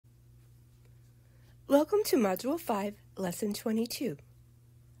Welcome to Module 5, Lesson 22.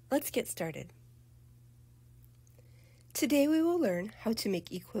 Let's get started. Today we will learn how to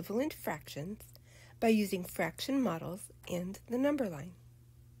make equivalent fractions by using fraction models and the number line.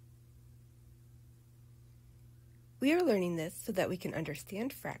 We are learning this so that we can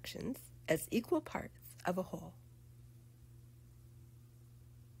understand fractions as equal parts of a whole.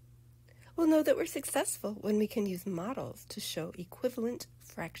 We'll know that we're successful when we can use models to show equivalent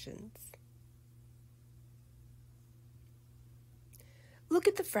fractions. Look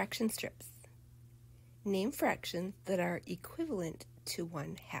at the fraction strips. Name fractions that are equivalent to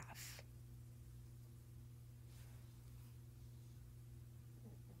 1/2.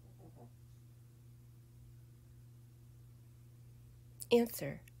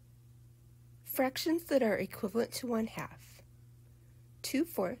 Answer. Fractions that are equivalent to 1/2.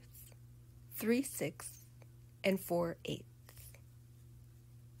 2/4, 3/6, and 4/8.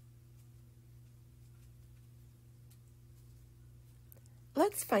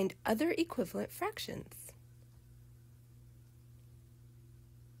 Let's find other equivalent fractions.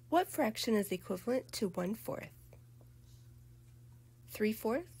 What fraction is equivalent to 1/4?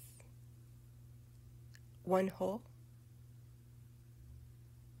 3/4? 1/2?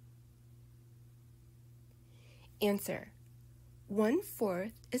 Answer.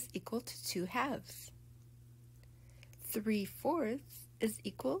 1/4 is equal to 2/2. 3/4 is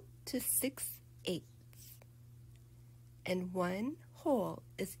equal to 6/8. And 1/2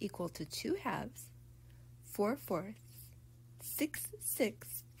 is equal to 2/2, 4/4,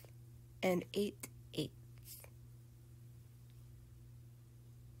 6/6, and 8/8.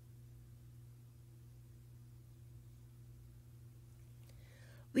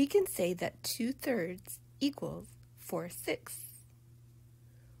 We can say that 2/3 equals 4/6.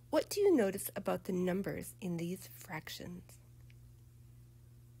 What do you notice about the numbers in these fractions?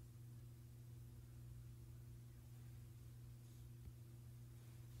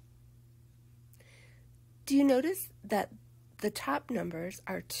 Do you notice that the top numbers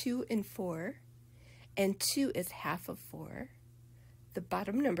are 2 and 4, and 2 is half of 4? The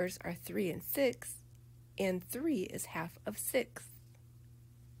bottom numbers are 3 and 6, and 3 is half of 6.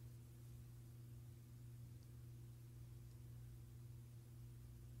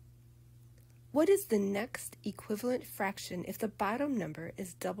 What is the next equivalent fraction if the bottom number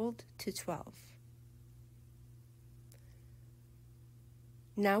is doubled to 12?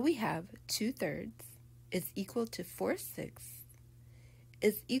 Now we have 2/3 is equal to 4/6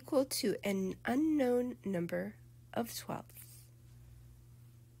 is equal to an unknown number of 12.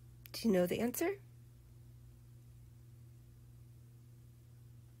 Do you know the answer?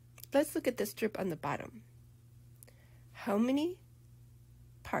 Let's look at the strip on the bottom. How many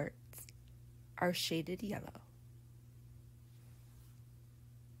parts are shaded yellow?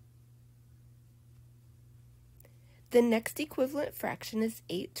 The next equivalent fraction is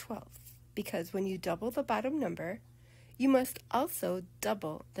 8/12. Because when you double the bottom number, you must also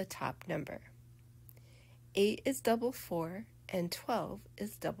double the top number. 8 is double 4, and 12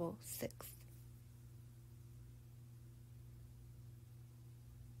 is double 6.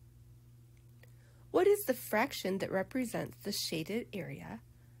 What is the fraction that represents the shaded area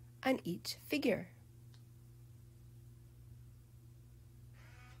on each figure?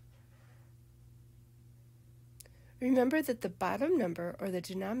 Remember that the bottom number, or the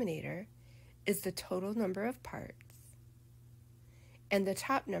denominator, is the total number of parts, and the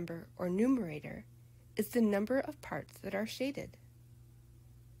top number, or numerator, is the number of parts that are shaded.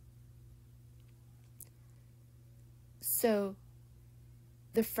 So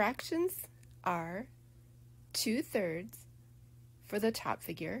the fractions are 2/3 for the top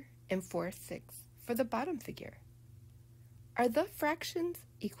figure and 4/6 for the bottom figure. Are the fractions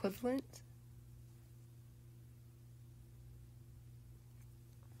equivalent?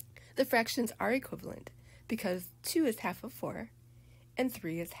 The fractions are equivalent because 2 is half of 4 and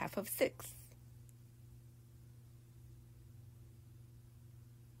 3 is half of 6.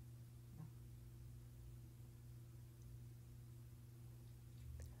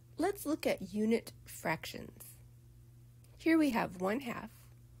 Let's look at unit fractions. Here we have 1/2,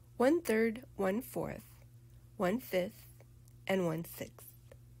 1/3, 1/4, 1/5, and 1/6.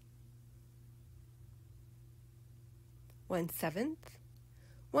 1/7,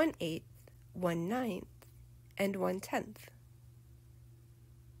 1/8, 1/9, and 1/10.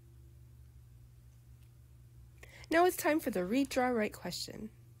 Now it's time for the read, draw, write question.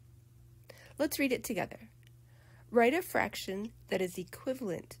 Let's read it together. Write a fraction that is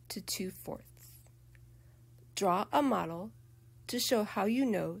equivalent to 2/4. Draw a model to show how you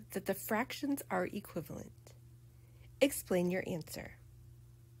know that the fractions are equivalent. Explain your answer.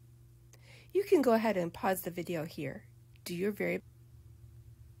 You can go ahead and pause the video here. Do your very